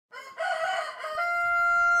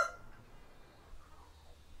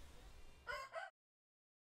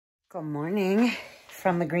Good morning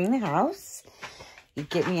from the greenhouse. You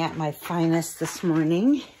get me at my finest this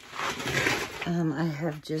morning. I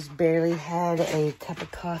have just barely had a cup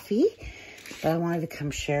of coffee, but I wanted to come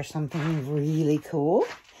share something really cool.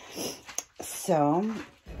 So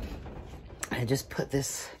I just put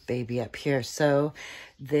this baby up here. So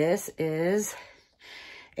this is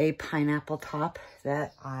a pineapple top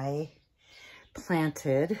that I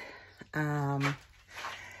planted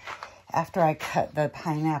after I cut the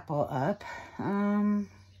pineapple up. I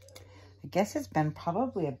guess it's been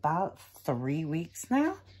probably about 3 weeks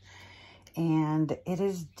now, and it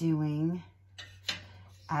is doing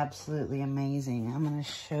absolutely amazing. I'm going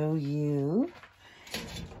to show you.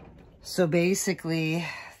 So basically,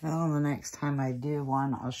 well, the next time I do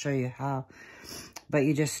one, I'll show you how. But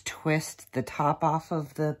you just twist the top off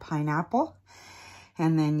of the pineapple,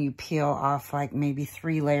 and then you peel off like maybe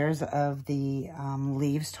 3 layers of the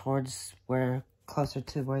leaves towards where, closer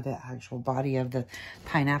to where the actual body of the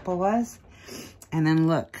pineapple was. And then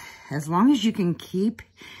look, as long as you can keep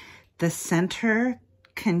the center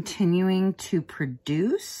continuing to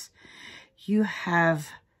produce, you have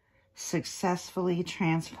successfully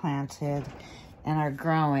transplanted and are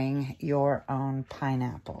growing your own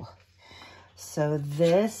pineapple. So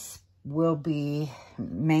this will be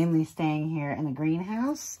mainly staying here in the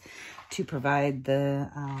greenhouse to provide the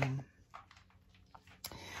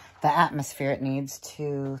atmosphere it needs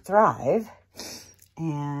to thrive.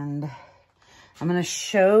 And I'm going to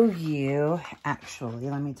show you, actually,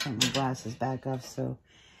 let me take my glasses back off. So,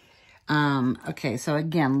 okay, so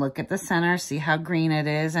again, look at the center, see how green it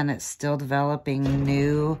is, and it's still developing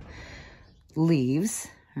new leaves,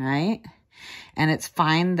 right? And it's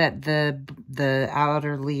fine that the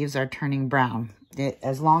outer leaves are turning brown.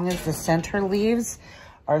 As long as the center leaves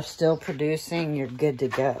are still producing, you're good to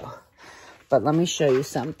go. But let me show you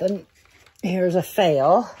something. Here's a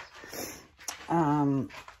fail. But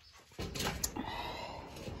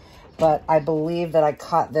I believe that I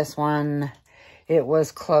caught this one. It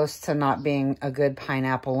was close to not being a good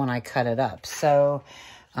pineapple when I cut it up. So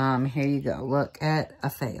here you go. Look at a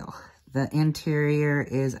fail. The interior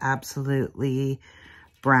is absolutely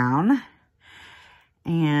brown.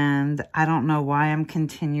 And I don't know why I'm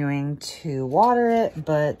continuing to water it,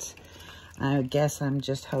 but I guess I'm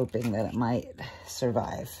just hoping that it might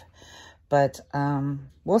survive. But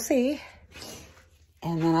we'll see.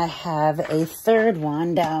 And then I have a third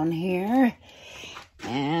one down here,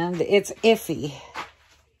 and it's iffy.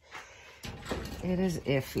 It is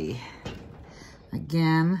iffy.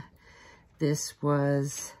 Again, this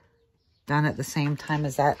was done at the same time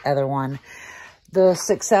as that other one. The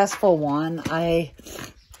successful one, I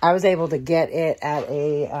was able to get it at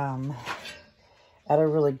a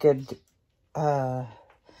really good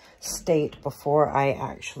state before I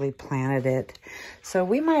actually planted it. So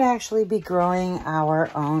we might actually be growing our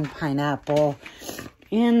own pineapple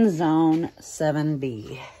in zone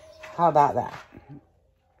 7B. How about that?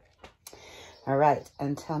 All right,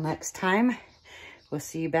 until next time, we'll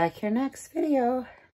see you back here next video.